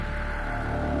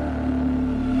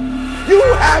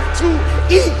have to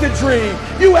eat the dream.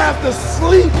 You have to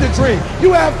sleep the dream.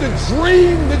 You have to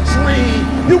dream the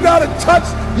dream. You got to touch.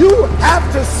 You have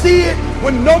to see it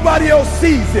when nobody else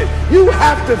sees it. You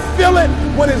have to feel it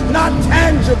when it's not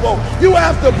tangible. You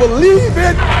have to believe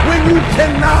it when you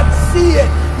cannot see it.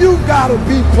 You got to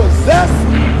be possessed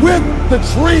with the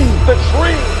dream. The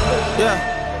dream. Yeah.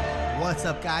 What's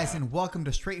up, guys, and welcome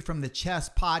to Straight from the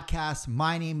Chest podcast.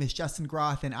 My name is Justin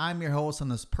Groth, and I'm your host on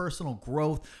this personal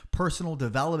growth, personal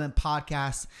development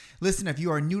podcast. Listen, if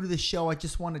you are new to the show, I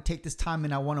just want to take this time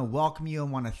and I want to welcome you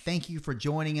and want to thank you for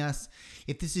joining us.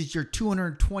 If this is your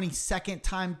 222nd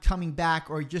time coming back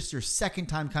or just your second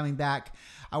time coming back,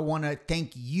 I want to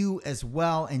thank you as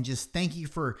well and just thank you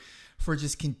for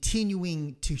just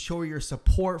continuing to show your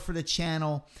support for the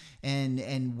channel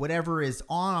and whatever is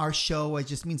on our show. It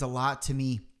just means a lot to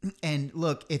me. And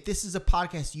look, if this is a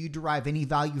podcast you derive any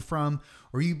value from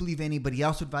or you believe anybody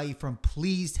else would value from,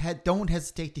 please don't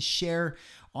hesitate to share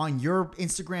on your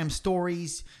Instagram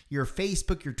stories, your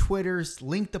Facebook, your Twitters.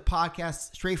 Link the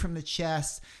podcast Straight from the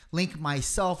Chest. Link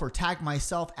myself or tag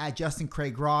myself at Justin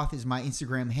Craig Groth is my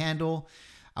Instagram handle.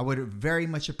 I would very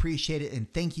much appreciate it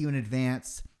and thank you in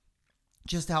advance,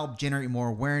 just to help generate more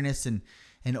awareness and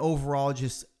overall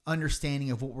just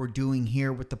understanding of what we're doing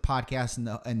here with the podcast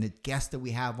and the guests that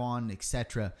we have on,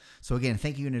 etc. So again,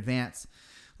 thank you in advance.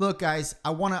 Look, guys, I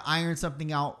want to iron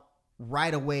something out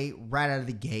right away, right out of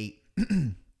the gate.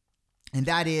 And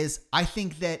that is, I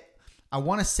think that I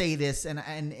want to say this, and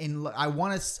I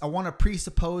want to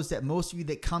presuppose that most of you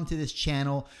that come to this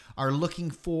channel are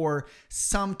looking for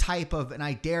some type of, and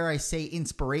I dare I say,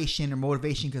 inspiration or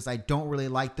motivation, because I don't really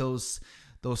like those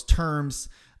terms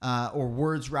or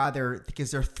words rather,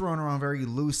 because they're thrown around very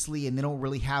loosely and they don't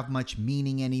really have much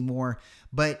meaning anymore.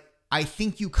 But I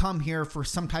think you come here for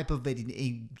some type of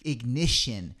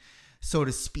ignition, so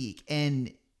to speak,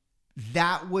 and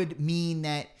that would mean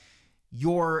that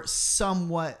you're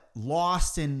somewhat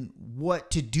lost in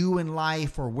what to do in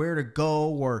life or where to go,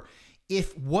 or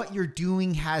if what you're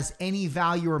doing has any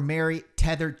value or merit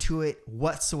tethered to it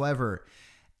whatsoever.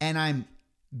 And I'm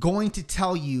going to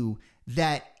tell you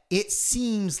that it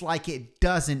seems like it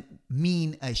doesn't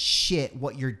mean a shit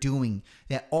what you're doing,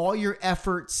 that all your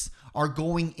efforts are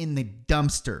going in the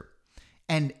dumpster.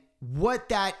 And what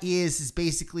that is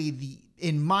basically,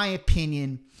 in my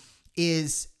opinion,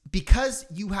 is because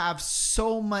you have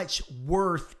so much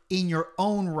worth in your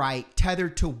own right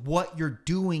tethered to what you're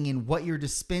doing and what you're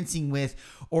dispensing with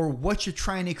or what you're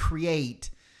trying to create,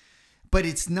 but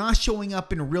it's not showing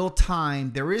up in real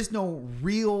time. There is no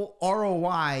real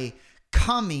ROI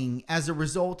coming as a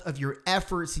result of your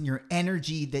efforts and your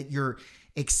energy that you're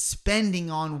expending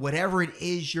on whatever it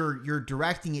is you're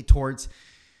directing it towards.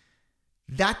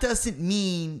 That doesn't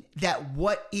mean that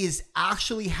what is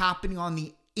actually happening on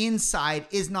the inside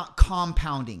is not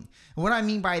compounding. And what I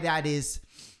mean by that is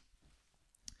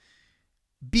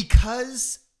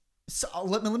because,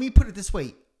 let me put it this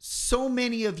way. So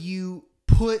many of you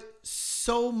put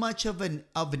so much of an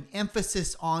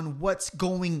emphasis on what's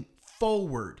going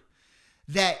forward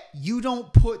that you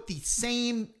don't put the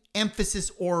same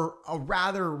emphasis, or a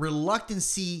rather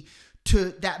reluctancy, to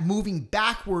that moving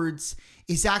backwards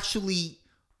is actually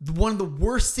one of the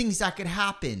worst things that could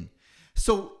happen.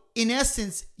 So in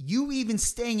essence, you even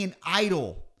staying in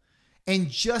idle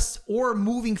and or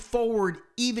moving forward,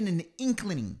 even an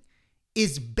inkling,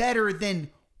 is better than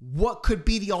what could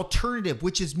be the alternative,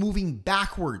 which is moving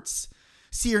backwards.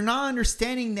 See, you're not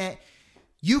understanding that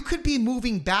you could be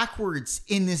moving backwards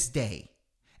in this day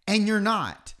and you're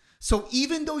not. So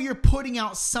even though you're putting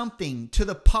out something to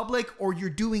the public or you're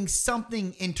doing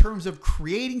something in terms of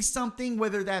creating something,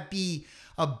 whether that be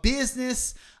a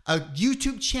business, a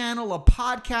YouTube channel, a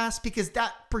podcast, because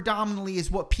that predominantly is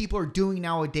what people are doing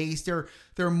nowadays.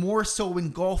 They're more so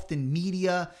engulfed in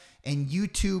media and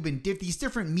YouTube and these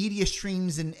different media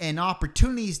streams and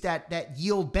opportunities that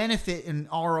yield benefit and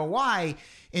ROI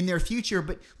in their future.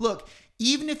 But look,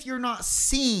 even if you're not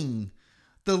seeing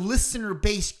the listener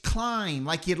base climb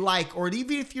like you'd like, or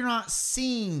even if you're not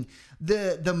seeing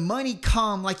the money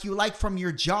come like you like from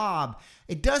your job,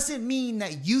 it doesn't mean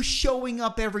that you showing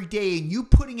up every day and you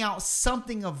putting out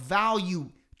something of value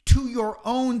to your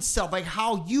own self, like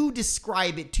how you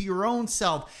describe it to your own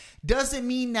self, doesn't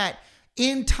mean that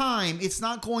in time it's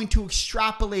not going to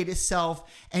extrapolate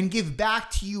itself and give back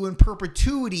to you in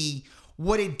perpetuity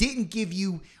what it didn't give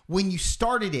you when you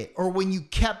started it, or when you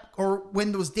kept, or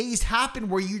when those days happen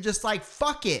where you're just like,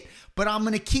 fuck it, but I'm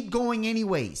going to keep going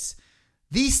anyways.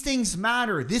 These things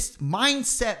matter. This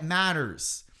mindset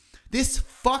matters. This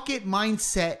fuck it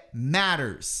mindset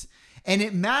matters. And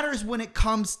it matters when it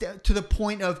comes to the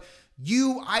point of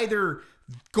you either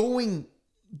going,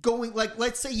 like,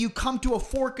 let's say you come to a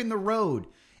fork in the road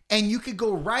and you could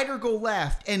go right or go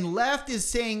left, and left is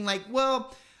saying like,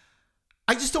 well,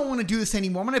 I just don't want to do this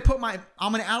anymore. I'm going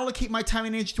to allocate my time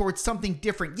and energy towards something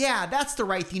different. Yeah, that's the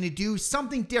right thing to do.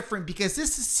 Something different, because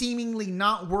this is seemingly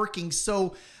not working.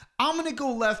 So I'm going to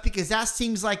go left because that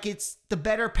seems like it's the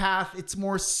better path. It's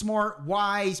more smart,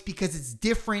 wise, because it's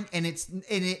different and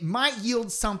it might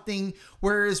yield something.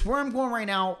 Whereas where I'm going right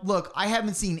now, look, I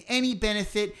haven't seen any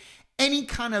benefit, any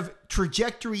kind of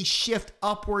trajectory shift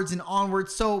upwards and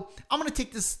onwards. So I'm going to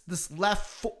take this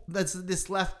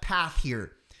left path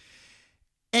here.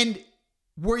 And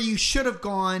where you should have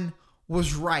gone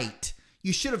was right.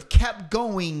 You should have kept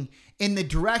going in the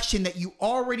direction that you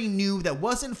already knew, that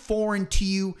wasn't foreign to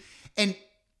you. And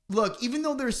look, even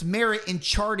though there's merit in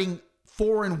charting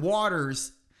foreign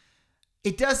waters,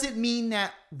 it doesn't mean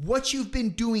that what you've been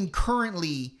doing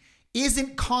currently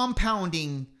isn't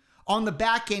compounding on the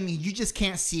back end and you just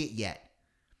can't see it yet.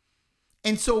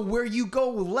 And so where you go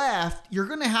left, you're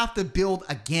going to have to build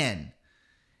again.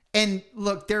 And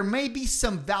look, there may be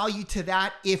some value to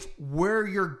that if where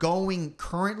you're going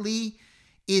currently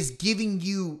is giving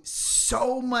you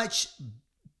so much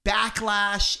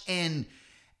backlash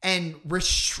and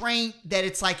restraint that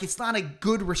it's like, it's not a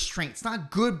good restraint. It's not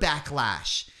good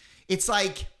backlash. It's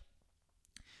like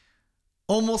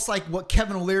almost like what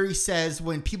Kevin O'Leary says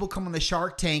when people come on the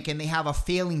Shark Tank and they have a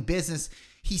failing business.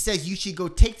 He says you should go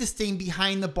take this thing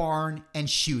behind the barn and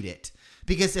shoot it.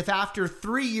 Because if after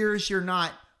 3 years you're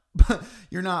not,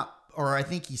 or I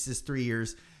think he says 3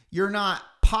 years, you're not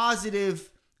positive,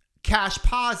 cash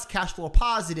flow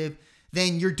positive,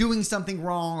 then you're doing something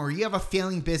wrong, or you have a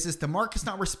failing business. The market's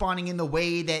not responding in the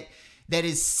way that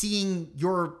is seeing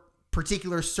your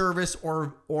particular service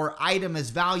or item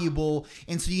as valuable.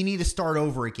 And so you need to start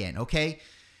over again. Okay.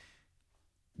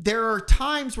 There are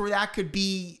times where that could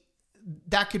be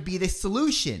the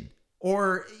solution,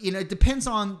 or, it depends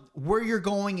on where you're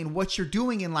going and what you're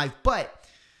doing in life. But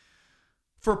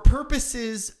for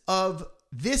purposes of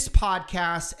this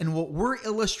podcast and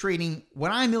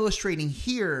what I'm illustrating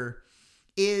here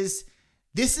is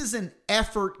this is an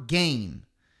effort game.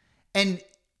 And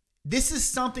this is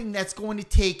something that's going to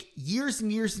take years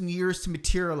and years and years to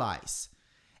materialize.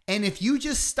 And if you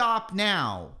just stop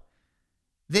now,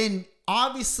 then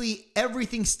obviously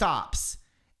everything stops.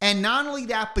 And not only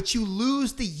that, but you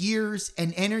lose the years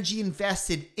and energy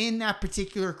invested in that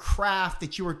particular craft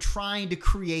that you were trying to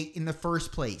create in the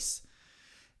first place.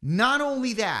 Not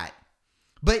only that,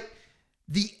 but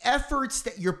the efforts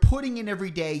that you're putting in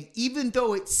every day, even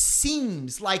though it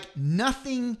seems like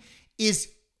nothing is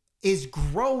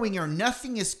growing or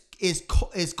nothing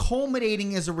is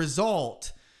culminating as a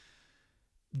result,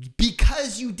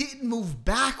 because you didn't move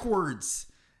backwards.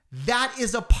 That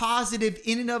is a positive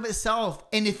in and of itself.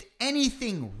 And if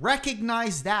anything,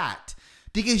 recognize that,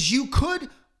 because you could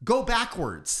go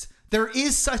backwards. There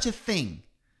is such a thing.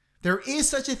 There is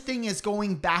such a thing as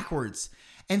going backwards.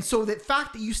 And so the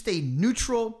fact that you stay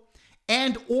neutral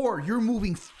and or you're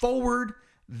moving forward,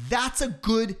 that's a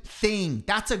good thing.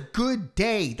 That's a good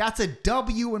day. That's a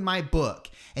W in my book.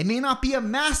 It may not be a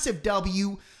massive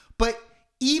W, but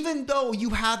even though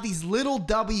you have these little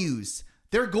W's,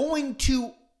 they're going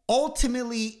to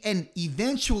ultimately and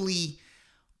eventually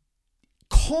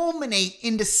culminate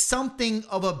into something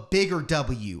of a bigger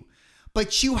W.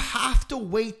 But you have to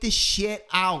wait this shit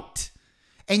out.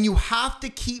 And you have to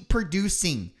keep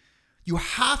producing. You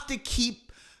have to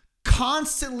keep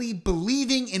constantly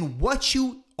believing in what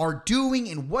you are doing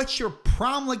and what you're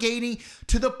promulgating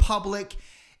to the public.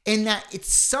 And that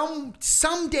it's someday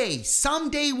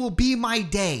will be my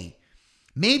day.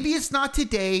 Maybe it's not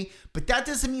today, but that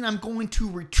doesn't mean I'm going to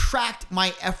retract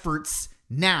my efforts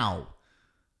now.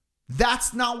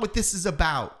 That's not what this is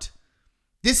about.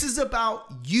 This is about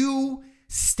you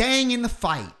staying in the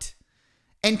fight.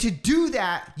 And to do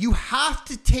that, you have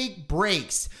to take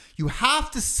breaks. You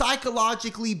have to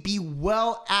psychologically be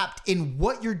well apt in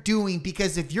what you're doing,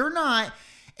 because if you're not,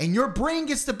 and your brain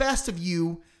gets the best of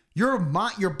you, your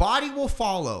body will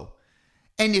follow.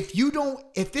 And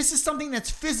if this is something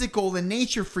that's physical in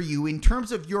nature for you, in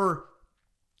terms of your,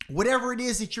 whatever it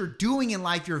is that you're doing in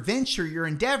life, your venture, your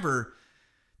endeavor,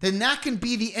 then that can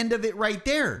be the end of it right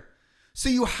there. So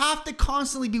you have to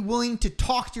constantly be willing to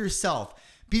talk to yourself,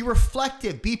 be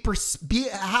reflective,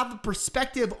 have a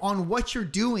perspective on what you're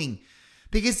doing.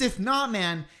 Because if not,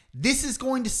 man, this is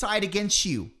going to side against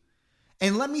you.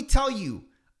 And let me tell you,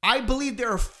 I believe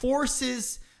there are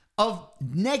forces of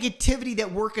negativity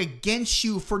that work against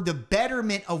you for the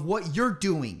betterment of what you're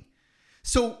doing.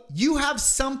 So you have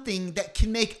something that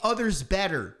can make others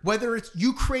better, whether it's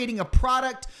you creating a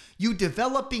product, you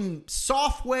developing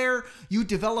software, you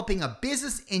developing a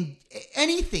business, and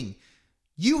anything.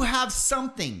 You have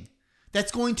something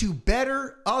that's going to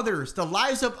better others, the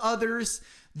lives of others,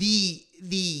 the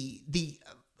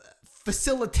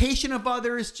facilitation of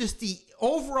others, just the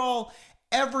overall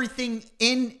everything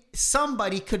in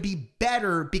somebody could be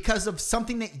better because of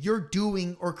something that you're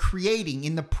doing or creating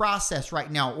in the process right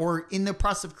now, or in the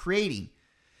process of creating.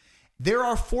 There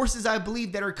are forces, I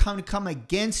believe, that are going to come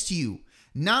against you.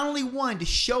 Not only one, to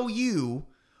show you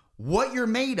what you're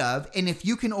made of, and if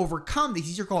you can overcome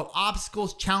these are called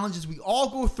obstacles, challenges. We all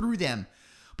go through them,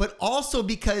 but also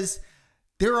because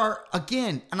there are,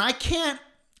 again, and I can't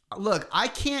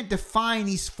define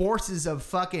these forces of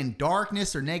fucking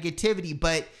darkness or negativity,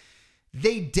 but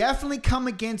they definitely come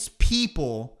against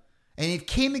people, and it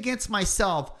came against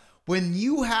myself when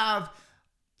you have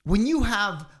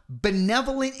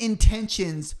benevolent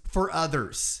intentions for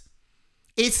others.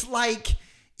 It's like,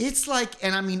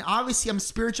 and I mean, obviously I'm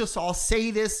spiritual, so I'll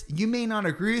say this. You may not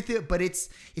agree with it, but it's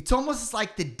almost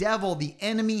like the devil, the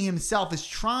enemy himself, is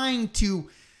trying to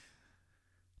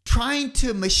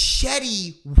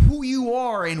machete who you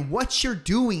are and what you're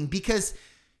doing, because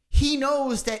he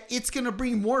knows that it's going to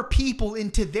bring more people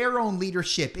into their own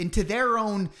leadership, into their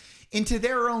own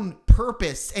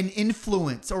purpose and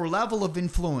influence, or level of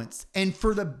influence, and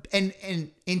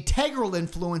integral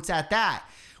influence at that,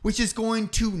 which is going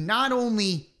to not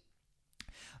only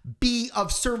be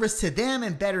of service to them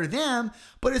and better them,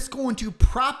 but it's going to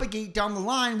propagate down the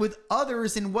line with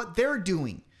others and what they're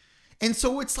doing. And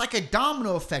so it's like a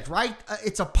domino effect, right?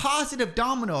 It's a positive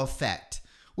domino effect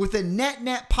with a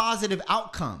net positive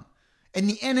outcome. And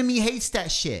the enemy hates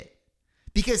that shit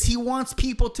because he wants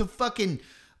people to fucking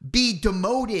be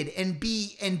demoted and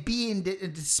be in a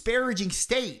disparaging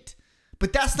state.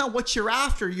 But that's not what you're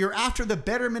after. You're after the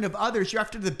betterment of others. You're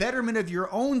after the betterment of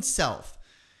your own self.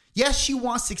 Yes, you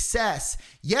want success.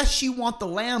 Yes, you want the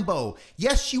Lambo.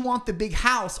 Yes, you want the big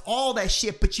house, all that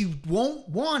shit, but you won't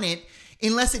want it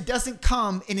unless it doesn't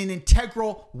come in an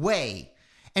integral way,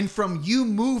 and from you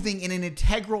moving in an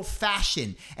integral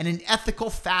fashion and an ethical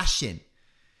fashion.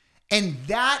 And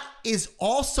that is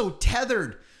also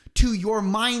tethered to your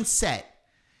mindset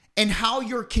and how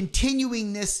you're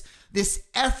continuing this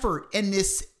effort and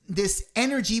this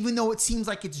energy, even though it seems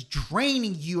like it's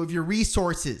draining you of your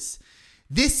resources.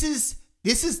 This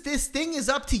thing is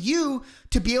up to you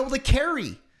to be able to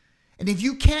carry. And if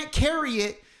you can't carry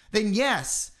it, then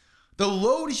yes, the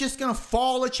load is just going to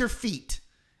fall at your feet.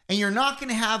 And you're not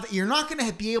going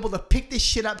to be able to pick this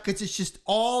shit up because it's just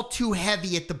all too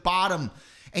heavy at the bottom.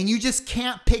 And you just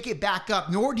can't pick it back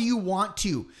up, nor do you want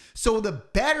to. So the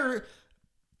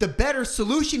better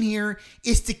solution here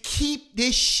is to keep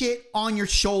this shit on your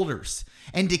shoulders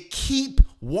and to keep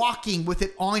walking with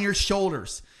it on your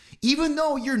shoulders. Even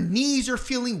though your knees are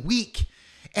feeling weak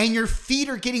and your feet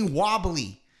are getting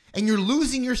wobbly and you're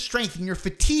losing your strength and you're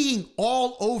fatiguing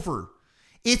all over,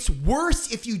 it's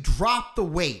worse if you drop the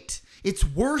weight. It's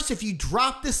worse if you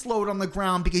drop this load on the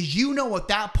ground, because you know at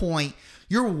that point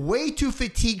you're way too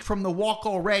fatigued from the walk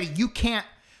already. You can't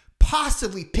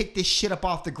possibly pick this shit up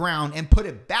off the ground and put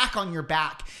it back on your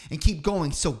back and keep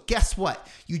going. So guess what?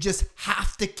 You just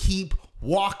have to keep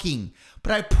walking.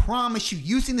 But I promise you,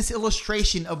 using this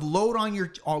illustration of load on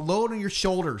your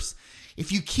shoulders,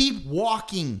 if you keep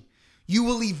walking, you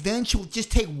will eventually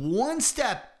just take one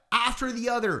step after the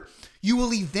other. You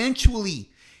will eventually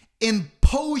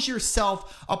impose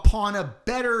yourself upon a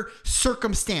better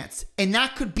circumstance. And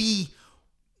that could be,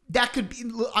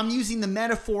 I'll use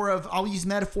metaphor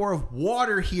of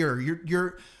water here.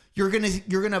 You're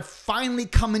gonna finally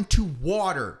come into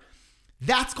water.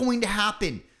 That's going to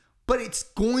happen. But it's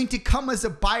going to come as a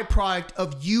byproduct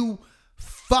of you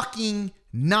fucking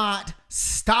not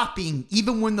stopping,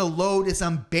 even when the load is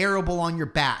unbearable on your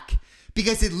back.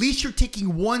 Because at least you're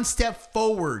taking one step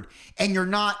forward and you're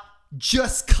not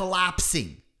just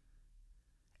collapsing.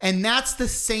 And that's the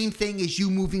same thing as you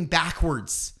moving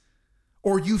backwards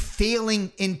or you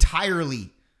failing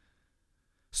entirely.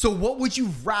 So what would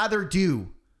you rather do?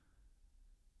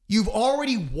 You've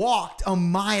already walked a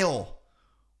mile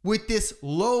with this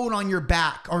load on your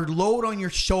back or load on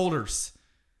your shoulders.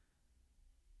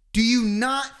 Do you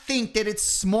not think that it's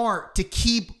smart to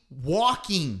keep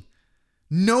walking,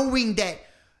 knowing that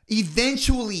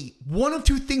eventually one of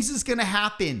two things is going to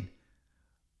happen?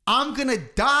 I'm going to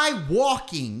die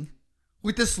walking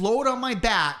with this load on my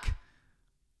back,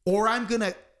 or I'm going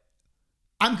to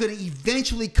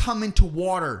eventually come into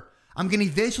water. I'm going to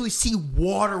eventually see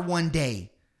water one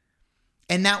day.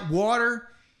 And that water,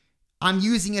 I'm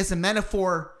using as a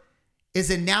metaphor is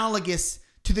analogous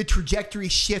to the trajectory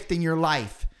shift in your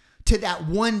life, to that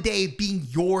one day being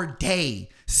your day.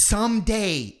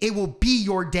 Someday it will be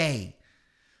your day.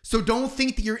 So don't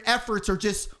think that your efforts are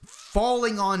just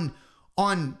falling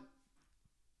on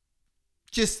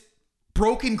just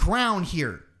broken ground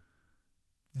here.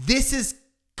 This is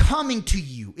coming to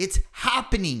you. It's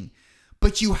happening,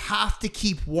 but you have to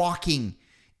keep walking.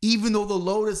 Even though the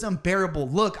load is unbearable.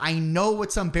 Look, I know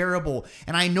it's unbearable.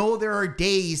 And I know there are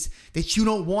days that you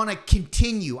don't want to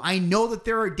continue. I know that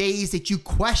there are days that you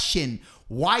question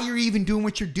why you're even doing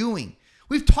what you're doing.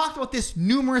 We've talked about this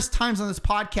numerous times on this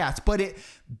podcast, but it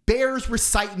bears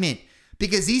recitement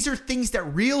because these are things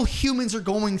that real humans are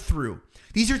going through.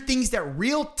 These are things that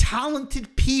real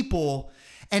talented people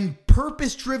and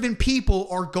purpose-driven people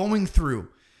are going through.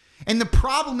 And the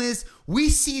problem is we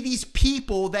see these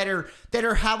people that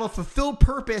have a fulfilled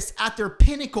purpose at their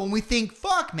pinnacle and we think,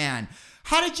 fuck, man,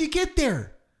 how did you get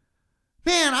there?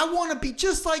 Man, I want to be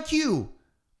just like you.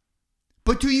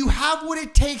 But do you have what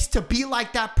it takes to be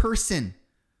like that person?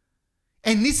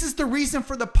 And this is the reason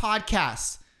for the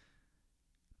podcast.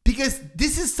 Because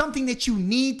this is something that you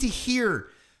need to hear.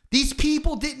 These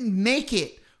people didn't make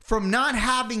it from not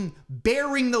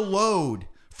bearing the load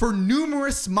for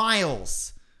numerous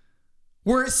miles,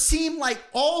 where it seemed like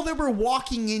all they were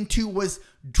walking into was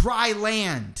dry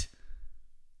land.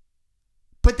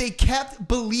 But they kept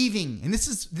believing. And this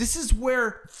is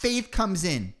where faith comes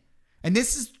in. And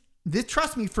this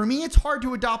trust me, for me it's hard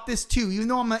to adopt this too, even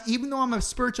though I'm a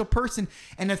spiritual person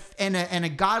and a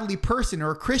godly person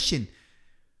or a Christian.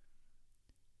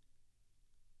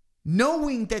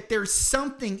 Knowing that there's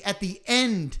something at the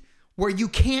end where you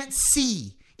can't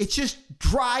see. It's just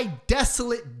dry,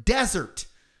 desolate desert.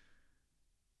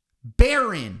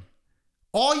 Barren.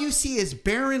 All you see is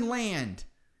barren land.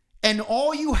 And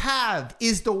all you have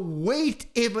is the weight,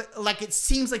 it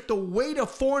seems like the weight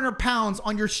of 400 pounds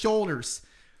on your shoulders.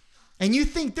 And you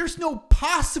think there's no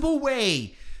possible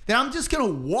way that I'm just going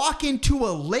to walk into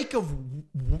a lake of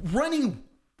running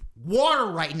water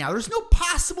right now. There's no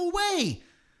possible way.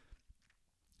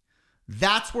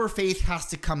 That's where faith has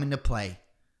to come into play.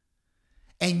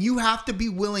 And you have to be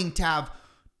willing to have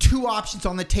two options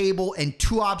on the table and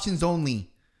two options only.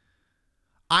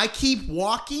 I keep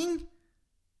walking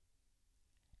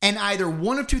and either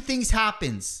one of two things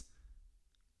happens.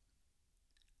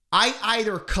 I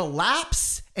either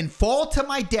collapse and fall to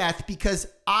my death because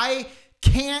I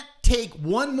can't take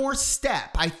one more step.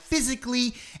 I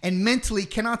physically and mentally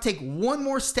cannot take one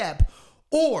more step.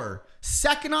 Or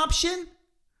second option,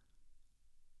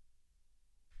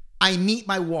 I meet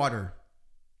my water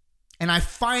and I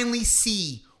finally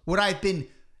see what I've been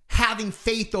having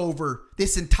faith over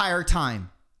this entire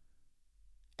time.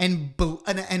 And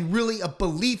really a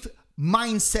belief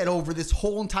mindset over this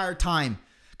whole entire time.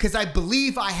 Because I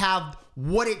believe I have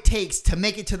what it takes to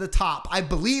make it to the top. I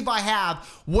believe I have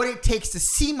what it takes to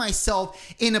see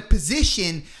myself in a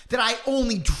position that I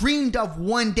only dreamed of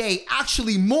one day.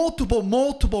 Actually, multiple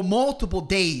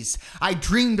days I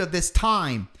dreamed of this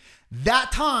time.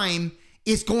 That time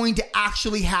is going to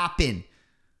actually happen.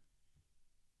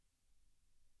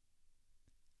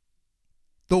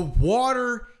 The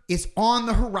water is on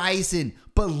the horizon,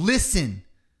 but listen.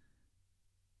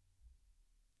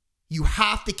 You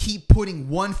have to keep putting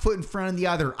one foot in front of the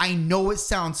other. I know it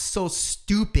sounds so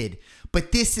stupid,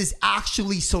 but this is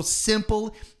actually so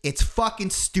simple. It's fucking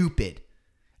stupid.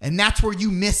 And that's where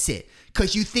you miss it.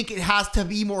 Because you think it has to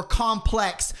be more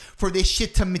complex for this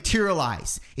shit to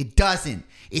materialize. It doesn't.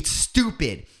 It's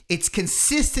stupid. It's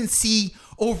consistency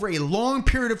over a long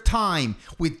period of time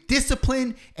with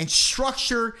discipline and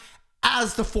structure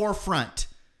as the forefront.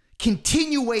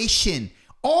 Continuation.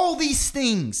 All these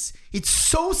things. It's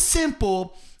so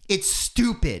simple, it's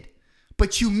stupid.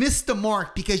 But you miss the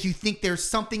mark because you think there's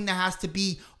something that has to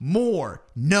be more.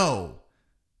 No.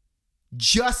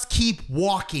 Just keep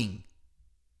walking.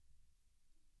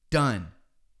 Done.